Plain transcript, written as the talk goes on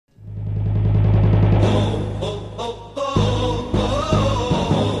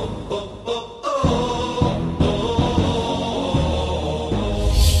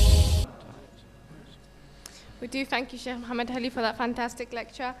Thank you, Sheikh Mohammad Hilli, for that fantastic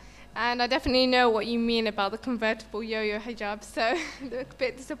lecture. And I definitely know what you mean about the convertible yo-yo hijab, so a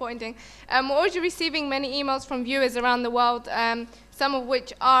bit disappointing. We're already receiving many emails from viewers around the world, some of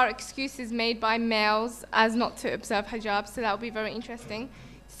which are excuses made by males as not to observe hijab, so that will be very interesting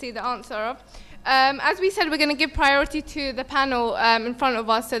to see the answer of. As we said, we're going to give priority to the panel in front of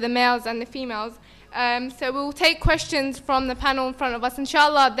us, so the males and the females. So we'll take questions from the panel in front of us,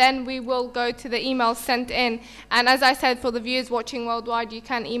 inshallah, then we will go to the emails sent in. And as I said, for the viewers watching worldwide, you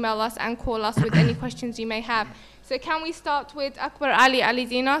can email us and call us with any questions you may have. So can we start with Akbar Ali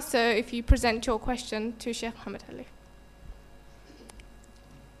Dina? So if you present your question to Sheikh Mohammad Hilli.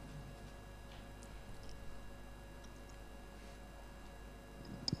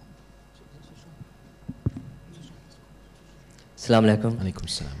 Assalamu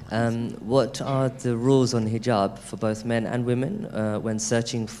alaikum. What are the rules on hijab for both men and women when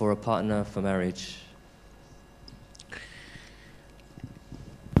searching for a partner for marriage?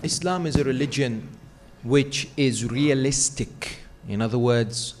 Islam is a religion which is realistic. In other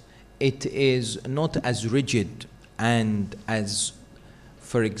words, it is not as rigid and as,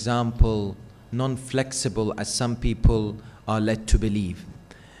 for example, non-flexible as some people are led to believe.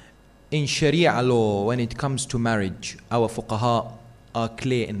 In Sharia law, when it comes to marriage, our fuqaha are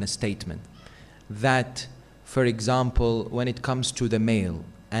clear in the statement that, for example, when it comes to the male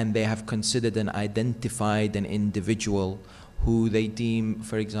and they have considered and identified an individual who they deem,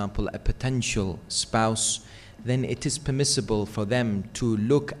 for example, a potential spouse, then it is permissible for them to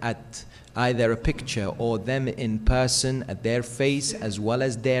look at either a picture or them in person, at their face as well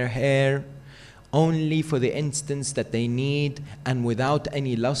as their hair, only for the instance that they need and without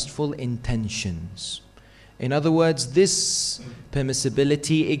any lustful intentions. In other words, this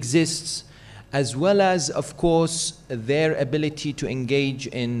permissibility exists, as well as, of course, their ability to engage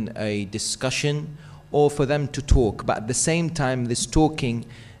in a discussion or for them to talk. But at the same time, this talking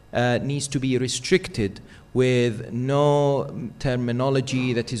needs to be restricted with no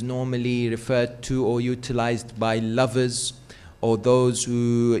terminology that is normally referred to or utilized by lovers or those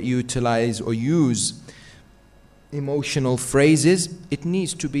who utilize or use emotional phrases. It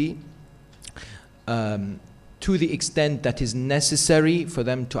needs to be to the extent that is necessary for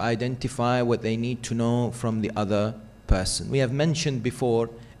them to identify what they need to know from the other person. We have mentioned before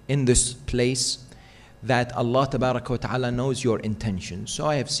in this place that Allah Tabaraka wa Ta'ala knows your intentions. So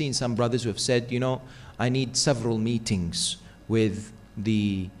I have seen some brothers who have said, you know, I need several meetings with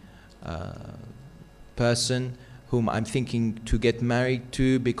the person whom I'm thinking to get married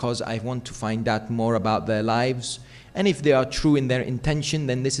to because I want to find out more about their lives. And if they are true in their intention,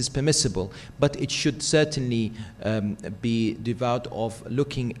 then this is permissible. But it should certainly be devout of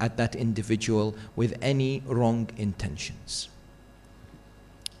looking at that individual with any wrong intentions.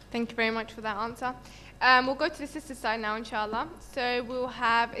 Thank you very much for that answer. We'll go to the sister side now, inshallah. So we'll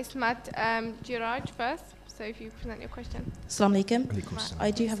have Ismat Jiraj first. So if you present your question. Assalamu alaikum. I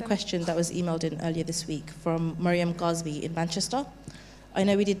do have a question that was emailed in earlier this week from Mariam Ghazvi in Manchester. I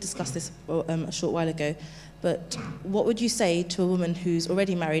know we did discuss this a short while ago, but what would you say to a woman who's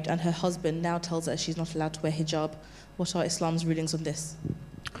already married and her husband now tells her she's not allowed to wear hijab? What are Islam's rulings on this?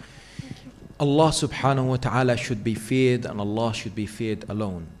 Allah subhanahu wa ta'ala should be feared and Allah should be feared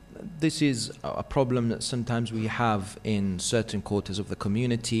alone. This is a problem that sometimes we have in certain quarters of the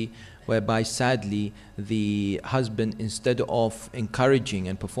community, whereby sadly the husband, instead of encouraging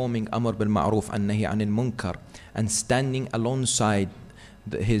and performing amr bil ma'ruf and nahi anil munkar and standing alongside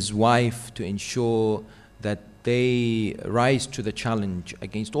his wife to ensure that they rise to the challenge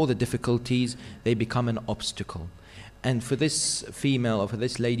against all the difficulties, they become an obstacle. And for this female or for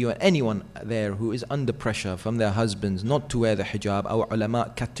this lady or anyone there who is under pressure from their husbands not to wear the hijab, our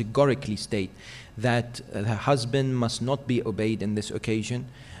ulama categorically state that her husband must not be obeyed in this occasion,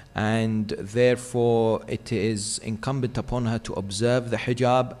 and therefore it is incumbent upon her to observe the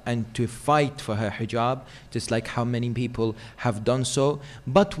hijab and to fight for her hijab, just like how many people have done so.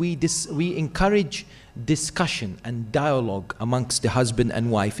 But we encourage discussion and dialogue amongst the husband and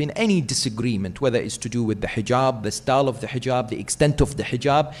wife in any disagreement, whether it's to do with the hijab, the style of the hijab, the extent of the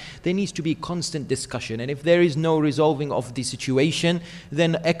hijab. There needs to be constant discussion, and if there is no resolving of the situation,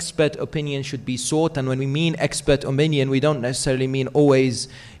 then expert opinion should be sought. And when we mean expert opinion, we don't necessarily mean always,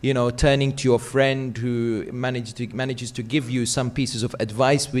 you know, turning to your friend who manages to give you some pieces of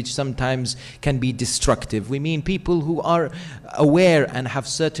advice which sometimes can be destructive. We mean people who are aware and have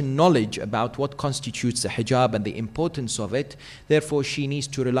certain knowledge about what constitutes the hijab and the importance of it. Therefore, she needs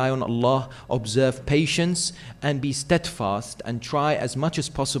to rely on Allah, observe patience, and be steadfast, and try as much as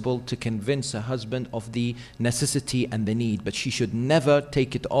possible to convince her husband of the necessity and the need. But she should never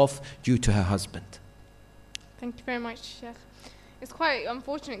take it off due to her husband. Thank you very much, Sheikh. It's quite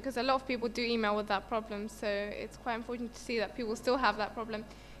unfortunate because a lot of people do email with that problem, so it's quite unfortunate to see that people still have that problem.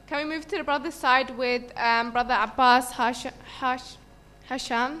 Can we move to the brother's side with Brother Abbas Hasham?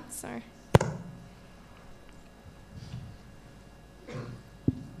 Sorry.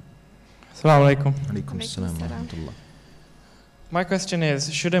 Assalamu alaikum. Alaikum assalam wa rahmatullah. My question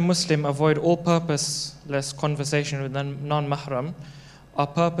is, should a Muslim avoid all purposeless conversation with non-mahram? Are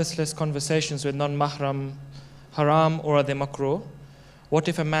purposeless conversations with non-mahram haram or are they makruh? What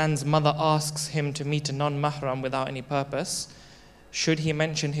if a man's mother asks him to meet a non-mahram without any purpose? Should he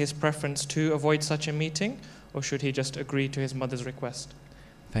mention his preference to avoid such a meeting, or should he just agree to his mother's request?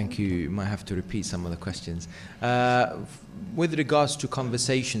 Thank you. You might have to repeat some of the questions. With regards to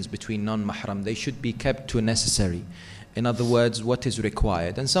conversations between non-mahram, they should be kept to necessary. In other words, what is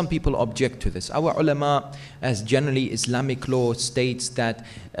required. And some people object to this. Our ulama, as generally Islamic law states that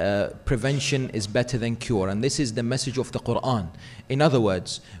prevention is better than cure. And this is the message of the Quran. In other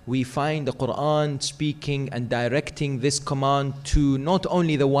words, we find the Quran speaking and directing this command to not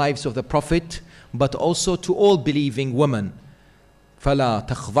only the wives of the Prophet, but also to all believing women. فَلَا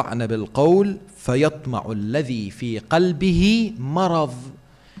تَخْضَعْنَ بِالْقَوْلِ فَيَطْمَعُ الَّذِي فِي قَلْبِهِ مَرَضٍ.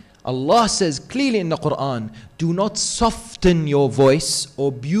 Allah says clearly in the Quran, do not soften your voice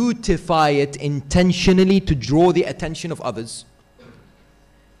or beautify it intentionally to draw the attention of others.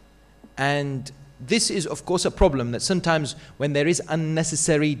 And this is of course a problem that sometimes when there is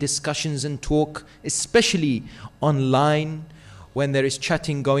unnecessary discussions and talk, especially online, when there is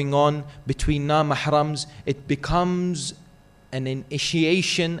chatting going on between non-mahrams, it becomes an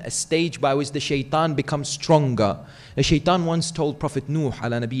initiation, a stage by which the shaitan becomes stronger. The shaitan once told Prophet Nuh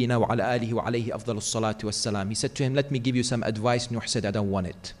ala nabiyyina wa ala alihi wa alayhi afdalus salatu wassalam. He said to him, let me give you some advice. Nuh said, I don't want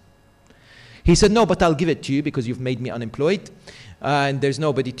it. He said, no, but I'll give it to you because you've made me unemployed and there's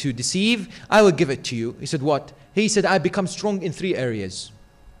nobody to deceive. I will give it to you. He said, what? He said, I become strong in 3 areas.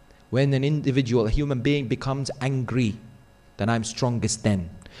 When an individual, a human being becomes angry, then I'm strongest then.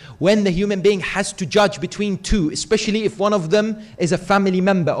 When the human being has to judge between 2, especially if one of them is a family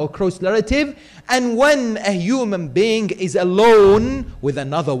member or close relative, and when a human being is alone with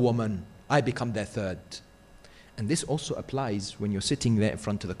another woman, I become their 3rd. And this also applies when you're sitting there in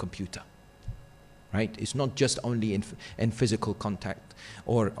front of the computer, right? It's not just only in physical contact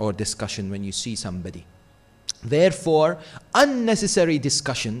or discussion when you see somebody. Therefore, unnecessary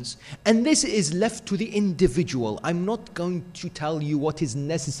discussions, and this is left to the individual. I'm not going to tell you what is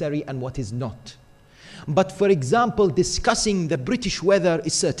necessary and what is not. But for example, discussing the British weather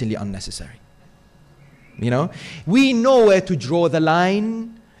is certainly unnecessary. You know, we know where to draw the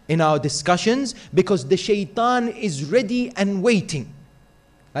line in our discussions because the shaitan is ready and waiting.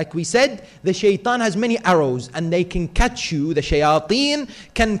 Like we said, the shaitan has many arrows and they can catch you, the shayateen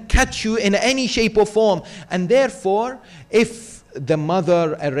can catch you in any shape or form. And therefore, if the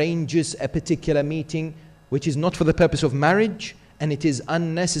mother arranges a particular meeting which is not for the purpose of marriage and it is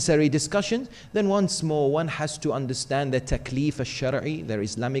unnecessary discussion, then once more one has to understand the taklif al-shar'i, their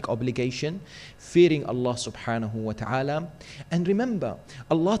Islamic obligation, fearing Allah subhanahu wa ta'ala. And remember,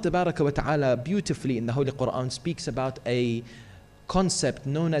 Allah tabaraka wa ta'ala beautifully in the Holy Quran speaks about a concept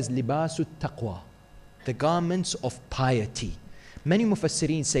known as libasu taqwa, the garments of piety. Many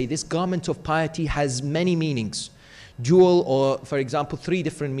mufassirin say this garment of piety has many meanings, dual or for example 3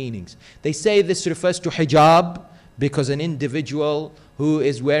 different meanings. They say this refers to hijab because an individual who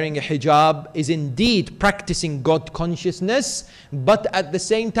is wearing a hijab is indeed practicing God consciousness, but at the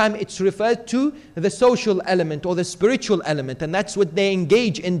same time it's referred to the social element or the spiritual element, and that's what they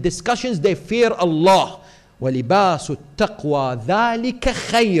engage in discussions. They fear Allah. وَلِبَاسُ التَّقْوَى ذَلِكَ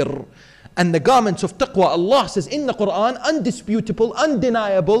خَيْرٌ. And the garments of taqwa, Allah says in the Quran, undisputable,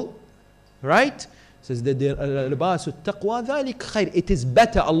 undeniable, right? Says the لِبَاسُ التَّقْوَى ذَلِكَ خَيْرٌ. It is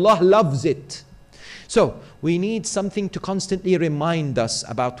better, Allah loves it. So we need something to constantly remind us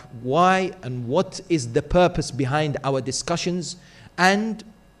about why and what is the purpose behind our discussions and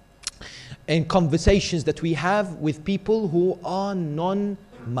in conversations that we have with people who are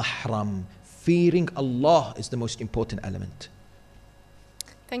non-mahram. Fearing Allah is the most important element.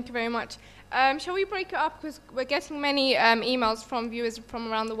 Thank you very much. Shall we break it up because we're getting many emails from viewers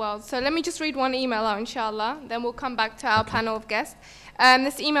from around the world. So let me just read one email out, inshallah. Then we'll come back to our panel of guests.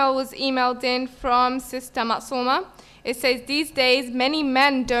 This email was emailed in from Sister Matsuma. It says, these days many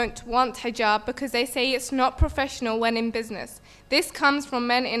men don't want hijab because they say it's not professional when in business. This comes from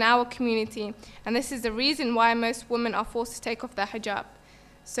men in our community, and this is the reason why most women are forced to take off their hijab.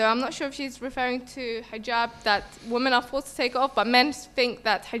 So I'm not sure if she's referring to hijab that women are forced to take off, but men think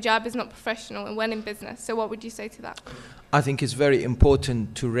that hijab is not professional and when in business. So what would you say to that? I think it's very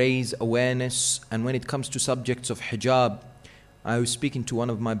important to raise awareness, and when it comes to subjects of hijab, I was speaking to one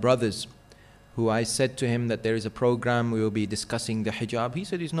of my brothers who I said to him that there is a program, we will be discussing the hijab. He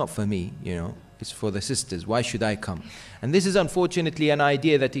said, it's not for me, you know, it's for the sisters. Why should I come? And this is unfortunately an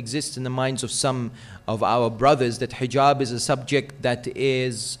idea that exists in the minds of some of our brothers, that hijab is a subject that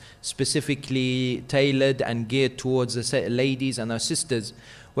is specifically tailored and geared towards the ladies and our sisters.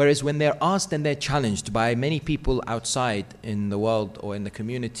 Whereas when they're asked and they're challenged by many people outside in the world or in the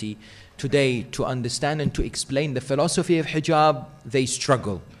community today to understand and to explain the philosophy of hijab, they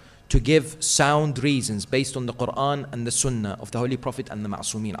struggle to give sound reasons based on the Quran and the Sunnah of the Holy Prophet and the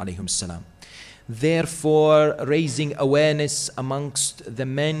Ma'sumin alayhim salam. Therefore, raising awareness amongst the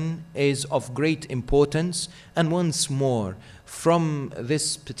men is of great importance. And once more, from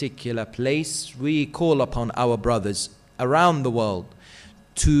this particular place, we call upon our brothers around the world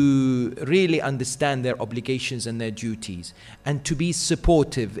to really understand their obligations and their duties and to be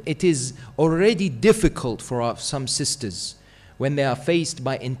supportive. It is already difficult for some sisters when they are faced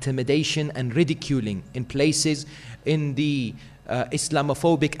by intimidation and ridiculing in places, in the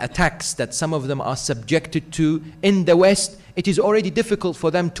Islamophobic attacks that some of them are subjected to in the West. It is already difficult for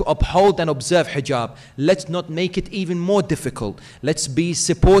them to uphold and observe hijab. Let's not make it even more difficult. Let's be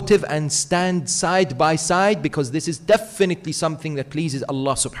supportive and stand side by side, because this is definitely something that pleases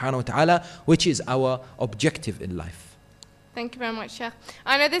Allah subhanahu wa ta'ala, which is our objective in life. Thank you very much, Sheikh.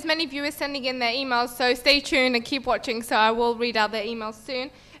 I know there's many viewers sending in their emails, so stay tuned and keep watching, so I will read out their emails soon.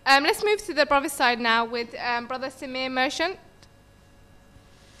 Let's move to the brother's side now with Brother Samir Merchant.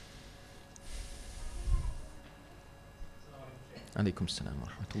 Alaikum salam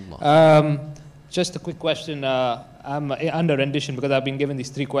wa rahmatullah. Just a quick question. I'm under rendition because I've been given these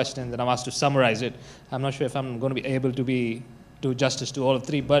 3 questions and I'm asked to summarize it. I'm not sure if I'm going to be able to do justice to all of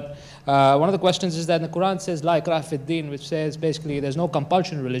 3, but one of the questions is that in the Quran says La ikraha fid din, which says basically there's no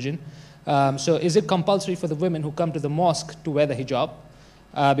compulsion in religion. So is it compulsory for the women who come to the mosque to wear the hijab?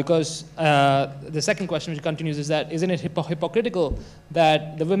 Because the second question which continues is that isn't it hypocritical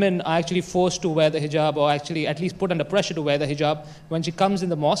that the women are actually forced to wear the hijab, or actually at least put under pressure to wear the hijab when she comes in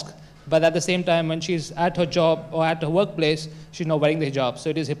the mosque, but at the same time when she's at her job or at her workplace, she's not wearing the hijab.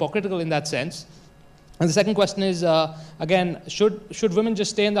 So it is hypocritical in that sense. And the second question is, again, should women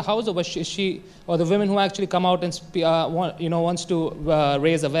just stay in the house, or was she or the women who actually come out and wants to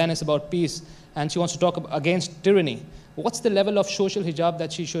raise awareness about peace and she wants to talk against tyranny, what's the level of social hijab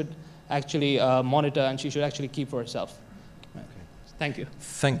that she should actually monitor and she should actually keep for herself? Okay. Thank you.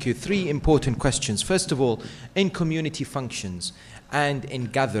 Thank you. 3 important questions. First of all, in community functions and in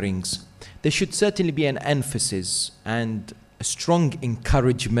gatherings, there should certainly be an emphasis and a strong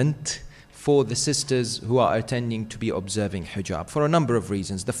encouragement for the sisters who are attending to be observing hijab for a number of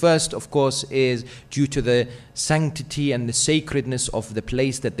reasons. The first, of course, is due to the sanctity and the sacredness of the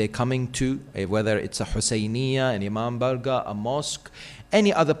place that they're coming to, whether it's a Husayniyah, an Imam Barga, a mosque,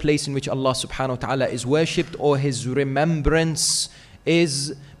 any other place in which Allah subhanahu wa ta'ala is worshipped or His remembrance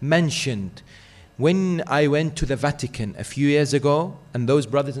is mentioned. When I went to the Vatican a few years ago, and those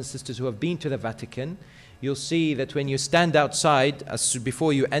brothers and sisters who have been to the Vatican, you'll see that when you stand outside,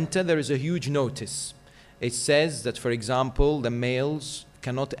 before you enter, there is a huge notice. It says that, for example, the males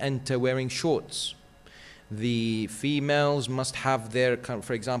cannot enter wearing shorts. The females must have their,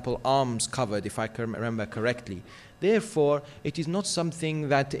 for example, arms covered, if I can remember correctly. Therefore, it is not something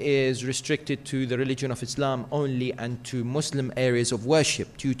that is restricted to the religion of Islam only and to Muslim areas of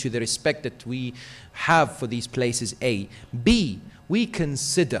worship, due to the respect that we have for these places, A. B, we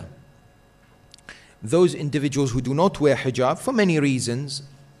consider those individuals who do not wear hijab for many reasons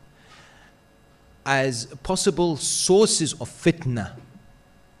as possible sources of fitna.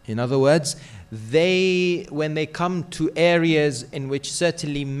 In other words, when they come to areas in which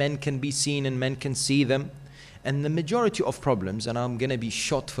certainly men can be seen and men can see them, and the majority of problems, and I'm going to be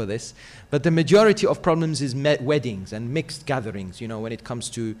shot for this, but the majority of problems is weddings and mixed gatherings, when it comes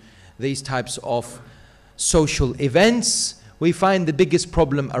to these types of social events. We find the biggest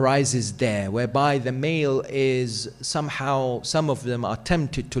problem arises there, whereby the male is somehow, some of them are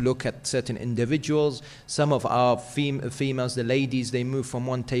tempted to look at certain individuals. Some of our females, the ladies, they move from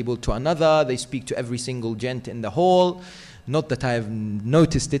one table to another. They speak to every single gent in the hall. Not that I've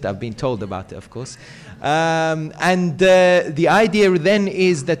noticed it, I've been told about it, of course. The idea then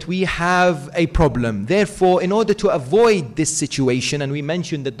is that we have a problem. Therefore, in order to avoid this situation, and we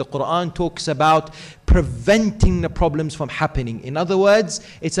mentioned that the Quran talks about preventing the problems from happening. In other words,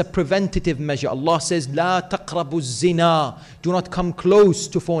 it's a preventative measure. Allah says, "La taqrabu zina." Do not come close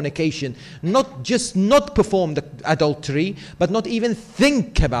to fornication. Not just not perform the adultery, but not even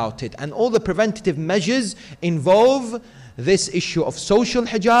think about it. And all the preventative measures involve this issue of social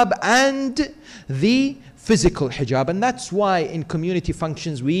hijab and the physical hijab. And that's why in community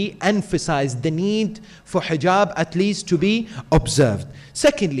functions we emphasize the need for hijab at least to be observed.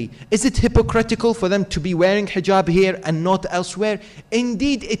 Secondly, is it hypocritical for them to be wearing hijab here and not elsewhere?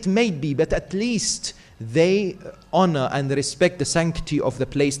 Indeed it may be, but at least they honor and respect the sanctity of the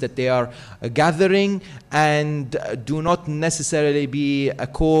place that they are gathering, and do not necessarily be a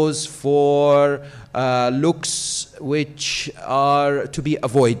cause for looks which are to be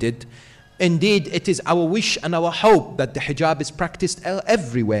avoided. Indeed, it is our wish and our hope that the hijab is practiced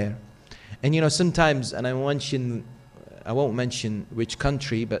everywhere. And you know, sometimes, and I won't mention which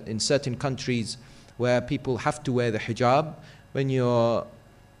country, but in certain countries where people have to wear the hijab,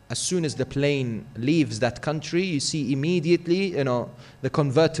 as soon as the plane leaves that country, you see immediately, you know, the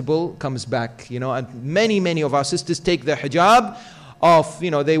convertible comes back, you know, and many of our sisters take their hijab off,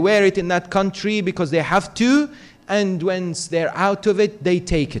 you know, they wear it in that country because they have to, and once they're out of it, they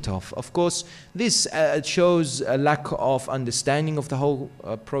take it off. Of course, this shows a lack of understanding of the whole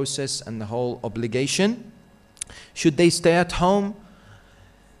process and the whole obligation. Should they stay at home?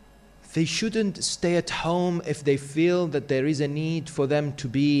 They shouldn't stay at home if they feel that there is a need for them to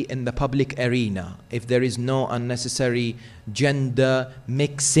be in the public arena, if there is no unnecessary gender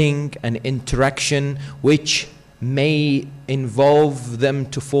mixing and interaction which may involve them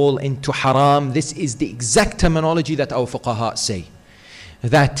to fall into haram. This is the exact terminology that our fuqaha say.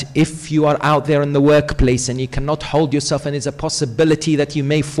 That if you are out there in the workplace and you cannot hold yourself, and there's a possibility that you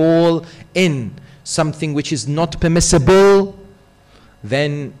may fall in something which is not permissible,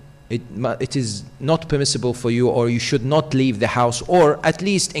 then it is not permissible for you, or you should not leave the house, or at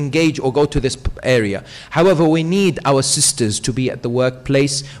least engage or go to this area. However, we need our sisters to be at the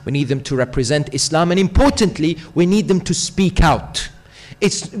workplace. We need them to represent Islam, and importantly, we need them to speak out.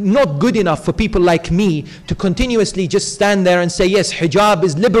 It's not good enough for people like me to continuously just stand there and say, yes, hijab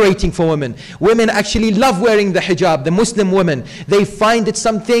is liberating for women. Women actually love wearing the hijab, the Muslim women. They find it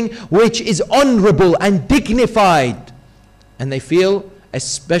something which is honorable and dignified. And they feel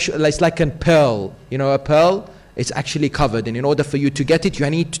especially, it's like a pearl. You know, a pearl, it's actually covered, and in order for you to get it, you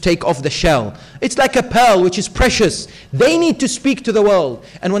need to take off the shell. It's like a pearl which is precious. They need to speak to the world,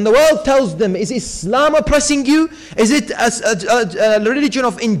 and when the world tells them, is Islam oppressing you? Is it a religion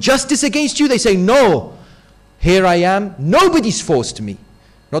of injustice against you? They say, no, here I am, nobody's forced me.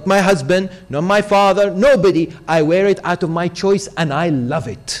 Not my husband, not my father, nobody. I wear it out of my choice and I love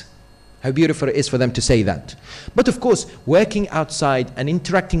it. How beautiful it is for them to say that. But of course, working outside and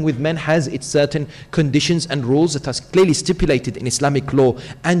interacting with men has its certain conditions and rules that are clearly stipulated in Islamic law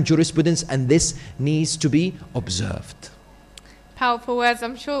and jurisprudence, and this needs to be observed. Powerful words.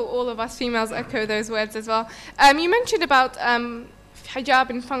 I'm sure all of us females echo those words as well. You mentioned about hijab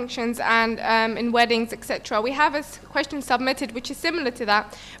in functions and in weddings, etc. We have a question submitted which is similar to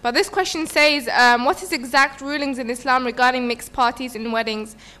that, but this question says, what is exact rulings in Islam regarding mixed parties in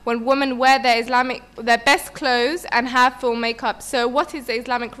weddings when women wear their best clothes and have full makeup? So what is the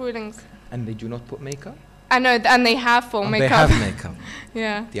Islamic rulings? And they do not put makeup? I know, and they have full makeup. They have makeup.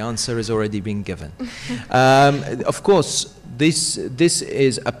 Yeah. The answer has already been given. Of course, this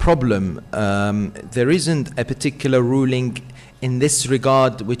is a problem. There isn't a particular ruling in this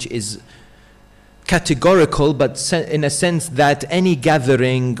regard which is categorical, but in a sense that any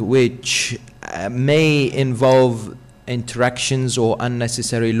gathering which may involve interactions or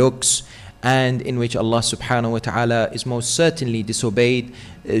unnecessary looks, and in which Allah subhanahu wa ta'ala is most certainly disobeyed,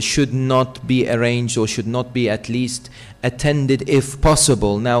 should not be arranged, or should not be at least attended if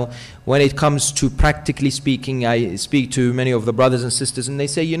possible. Now, when it comes to practically speaking, I speak to many of the brothers and sisters, and they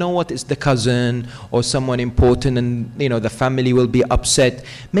say, you know what, it's the cousin or someone important, and you know the family will be upset.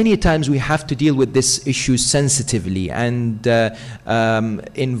 Many times we have to deal with this issue sensitively and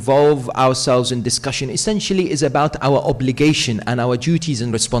involve ourselves in discussion. Essentially is about our obligation and our duties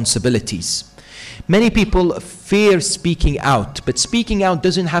and responsibilities. Many people fear speaking out, but speaking out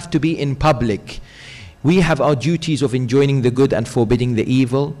doesn't have to be in public. We have our duties of enjoining the good and forbidding the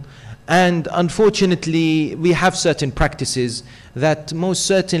evil. And unfortunately, we have certain practices that most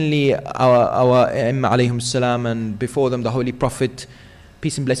certainly our Imam alayhim salam, and before them the Holy Prophet,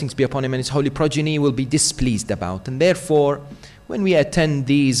 peace and blessings be upon him, and his holy progeny, will be displeased about. And therefore, when we attend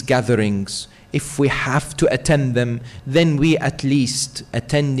these gatherings, if we have to attend them, then we at least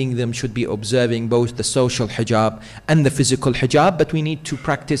attending them should be observing both the social hijab and the physical hijab. But we need to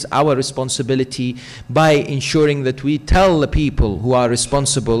practice our responsibility by ensuring that we tell the people who are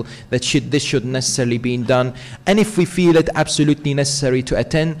responsible that this should necessarily be done. And if we feel it absolutely necessary to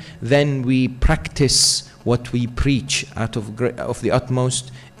attend, then we practice what we preach out of the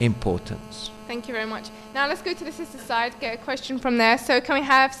utmost importance. Thank you very much. Now let's go to the sister side, get a question from there. So can we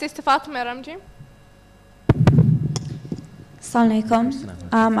have Sister Fatima Ramji? Assalamu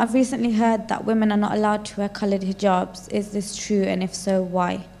alaikum. I've recently heard that women are not allowed to wear coloured hijabs. Is this true, and if so,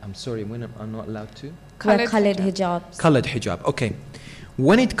 why? I'm sorry, women are not allowed to? Wear coloured hijabs. Coloured hijab, okay.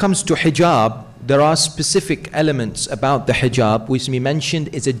 When it comes to hijab, there are specific elements about the hijab which we mentioned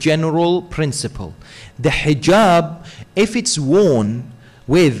is a general principle. The hijab, if it's worn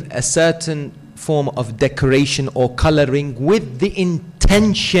with a certain form of decoration or coloring with the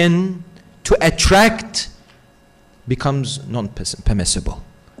intention to attract, becomes non-permissible.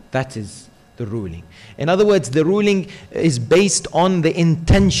 That is the ruling. In other words, the ruling is based on the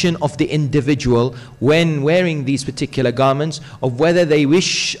intention of the individual when wearing these particular garments, of whether they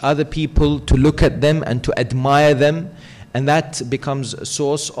wish other people to look at them and to admire them, and that becomes a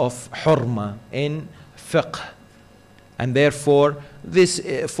source of hurma in fiqh. And therefore, this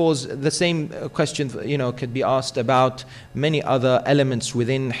falls, the same question, could be asked about many other elements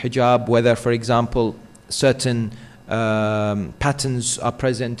within hijab, whether, for example, certain patterns are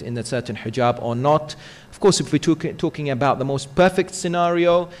present in a certain hijab or not. Of course, if we're talking about the most perfect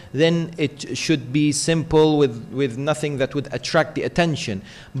scenario, then it should be simple with nothing that would attract the attention.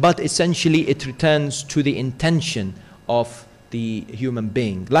 But essentially, it returns to the intention of the human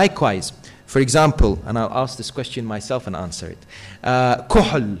being. Likewise, for example, and I'll ask this question myself and answer it.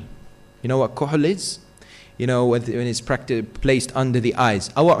 Kuhl. You know what kuhl is? You know, when it's placed under the eyes.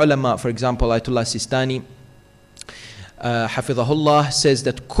 Our ulama, for example, Ayatollah Sistani, Hafidhahullah, says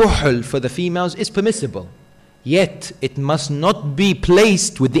that kuhl for the females is permissible. Yet, it must not be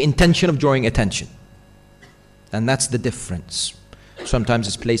placed with the intention of drawing attention. And that's the difference. Sometimes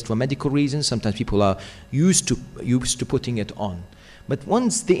it's placed for medical reasons. Sometimes people are used to putting it on. But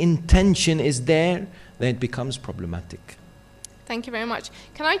once the intention is there, then it becomes problematic. Thank you very much.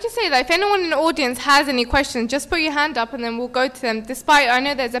 Can I just say that if anyone in the audience has any questions, just put your hand up and then we'll go to them. I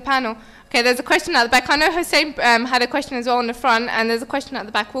know there's a panel. Okay, there's a question at the back. I know Hussein had a question as well in the front, and there's a question at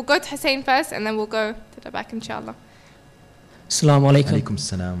the back. We'll go to Hussein first, and then we'll go to the back, inshallah. Assalamu alaikum. Alaikum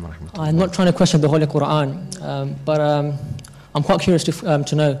assalam wa rahmatullah. I'm not trying to question the Holy Quran, but I'm quite curious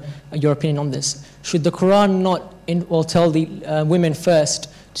to know your opinion on this. Should the Quran not tell the women first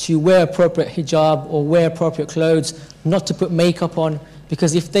to wear appropriate hijab or wear appropriate clothes, not to put makeup on?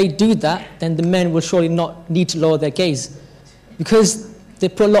 Because if they do that, then the men will surely not need to lower their gaze. Because they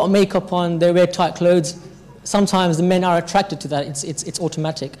put a lot of makeup on, they wear tight clothes, sometimes the men are attracted to that, it's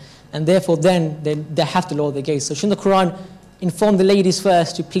automatic. And therefore then they have to lower their gaze. So shouldn't the Quran inform the ladies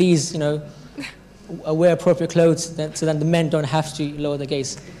first to please, wear appropriate clothes so that the men don't have to lower their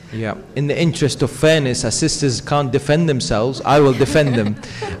gaze? Yeah, in the interest of fairness, our sisters can't defend themselves. I will defend them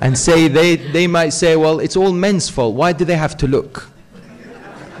and say they might say, well, it's all men's fault. Why do they have to look?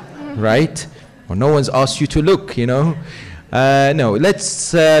 Right? Well, no one's asked you to look, No,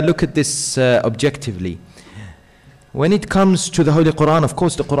 let's look at this objectively. When it comes to the Holy Quran, of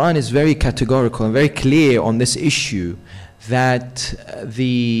course, the Quran is very categorical and very clear on this issue, that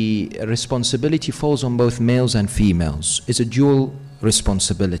the responsibility falls on both males and females. It's a dual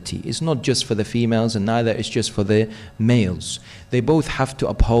responsibility. It's not just for the females, and neither is just for the males. They both have to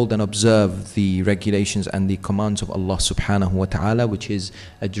uphold and observe the regulations and the commands of Allah subhanahu wa ta'ala, which is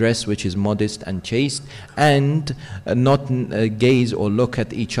a dress which is modest and chaste, and not gaze or look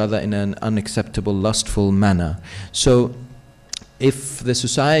at each other in an unacceptable, lustful manner. So if the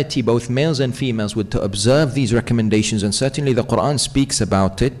society, both males and females, would to observe these recommendations, and certainly the Quran speaks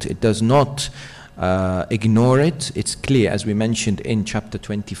about it, it does not ignore it. It's clear, as we mentioned in chapter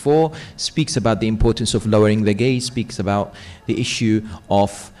 24, speaks about the importance of lowering the gaze, speaks about the issue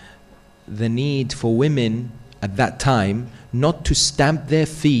of the need for women at that time not to stamp their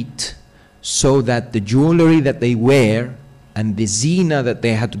feet so that the jewelry that they wear and the zina that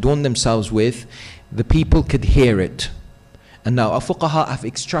they had adorned themselves with, the people could hear it. And now our fuqaha have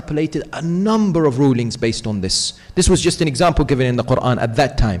extrapolated a number of rulings based on this. This was just an example given in the Quran at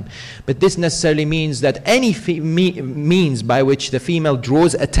that time. But this necessarily means that any means by which the female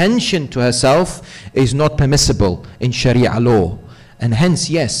draws attention to herself is not permissible in Sharia law. And hence,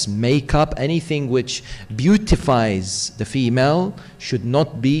 yes, makeup, anything which beautifies the female should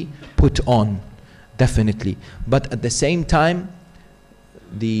not be put on, definitely. But at the same time,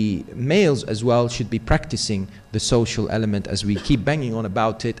 the males as well should be practicing the social element, as we keep banging on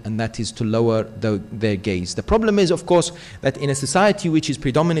about it, and that is to lower their gaze. The problem is, of course, that in a society which is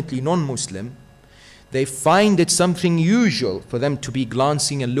predominantly non-Muslim, they find it something usual for them to be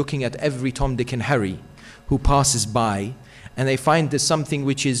glancing and looking at every Tom, Dick and Harry who passes by, and they find this something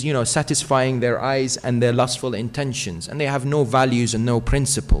which is, you know, satisfying their eyes and their lustful intentions, and they have no values and no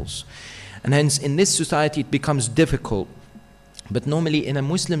principles. And hence in this society it becomes difficult. But normally in a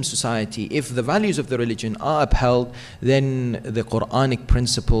Muslim society, if the values of the religion are upheld, then the Quranic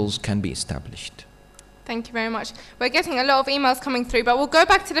principles can be established. Thank you very much. We're getting a lot of emails coming through, but we'll go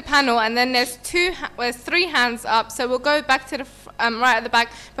back to the panel, and then there's three hands up, so we'll go back to the right at the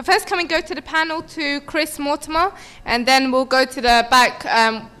back. But first, can we go to the panel to Chris Mortimer, and then we'll go to the back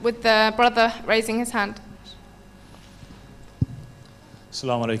with the brother raising his hand.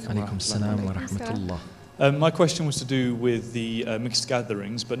 Assalamu alaikum. Alaikum assalam wa rahmatullah. My question was to do with the mixed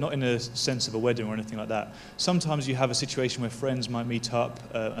gatherings, but not in a sense of a wedding or anything like that. Sometimes you have a situation where friends might meet up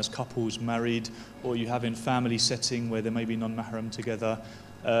as couples married, or you have in family setting where there may be non-mahram together.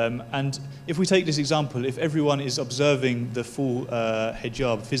 And if we take this example, if everyone is observing the full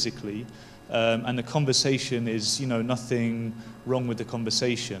hijab physically, and the conversation is, you know, nothing wrong with the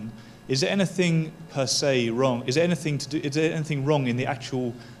conversation, is there anything per se wrong? Is there anything wrong in the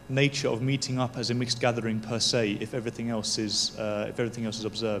actual nature of meeting up as a mixed gathering per se, if everything else is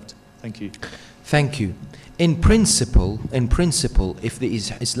observed? Thank you. Thank you. In principle, if the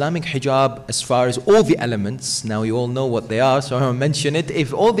Islamic hijab, as far as all the elements, now you all know what they are, so I won't mention it.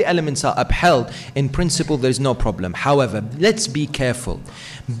 If all the elements are upheld, in principle, there is no problem. However, let's be careful,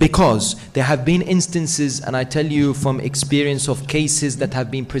 because there have been instances, and I tell you from experience of cases that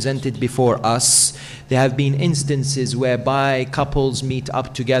have been presented before us, there have been instances whereby couples meet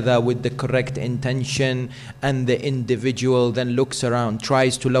up together with the correct intention, and the individual then looks around,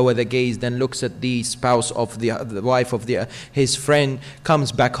 tries to lower the gaze, then looks at the spouse of the wife of his friend,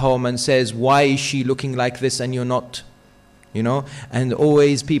 comes back home and says, why is she looking like this and you're not? You know, and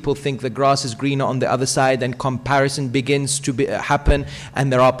always people think the grass is greener on the other side, and comparison begins to happen,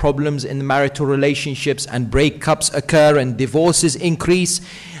 and there are problems in the marital relationships, and breakups occur and divorces increase.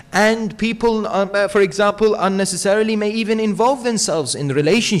 And people, for example, unnecessarily may even involve themselves in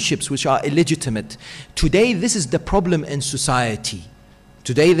relationships which are illegitimate. Today, this is the problem in society.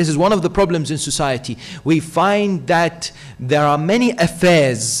 Today, this is one of the problems in society. We find that there are many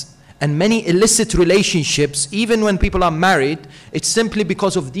affairs and many illicit relationships, even when people are married. It's simply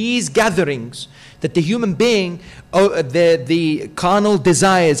because of these gatherings that the human being, the carnal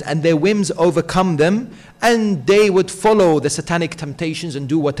desires and their whims overcome them, and they would follow the satanic temptations and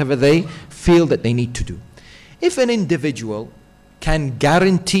do whatever they feel that they need to do. If an individual can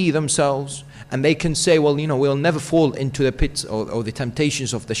guarantee themselves, and they can say, well, you know, we'll never fall into the pits or the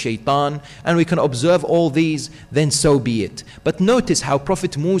temptations of the shaitan, and we can observe all these, then so be it. But notice how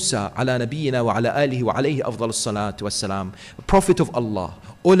Prophet Musa, ala nabiyyina wa ala alihi wa alayhi afdal salatu wassalam, Prophet of Allah,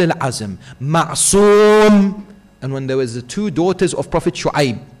 ul al-azm, ma'soom, and when there was the two daughters of Prophet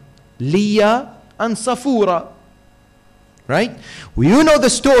Shu'aib, Leah and Safura, right? Well, you know the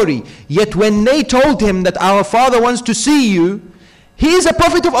story. Yet when they told him that our father wants to see you, he is a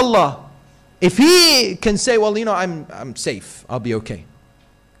Prophet of Allah. If he can say, well, you know, I'm safe, I'll be okay.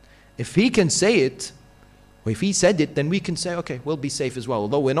 If he can say it, or if he said it, then we can say, okay, we'll be safe as well.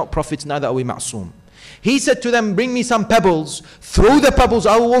 Although we're not prophets, neither are we ma'soom. He said to them, bring me some pebbles, throw the pebbles,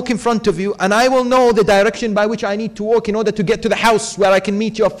 I will walk in front of you, and I will know the direction by which I need to walk in order to get to the house where I can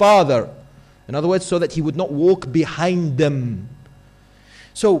meet your father. In other words, so that he would not walk behind them.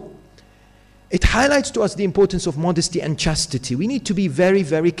 So, it highlights to us the importance of modesty and chastity. We need to be very,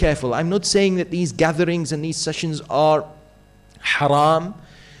 very careful. I'm not saying that these gatherings and these sessions are haram.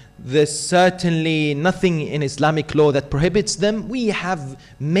 There's certainly nothing in Islamic law that prohibits them. We have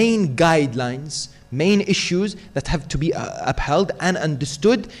main guidelines, main issues that have to be upheld and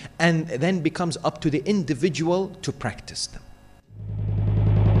understood, and then becomes up to the individual to practice them.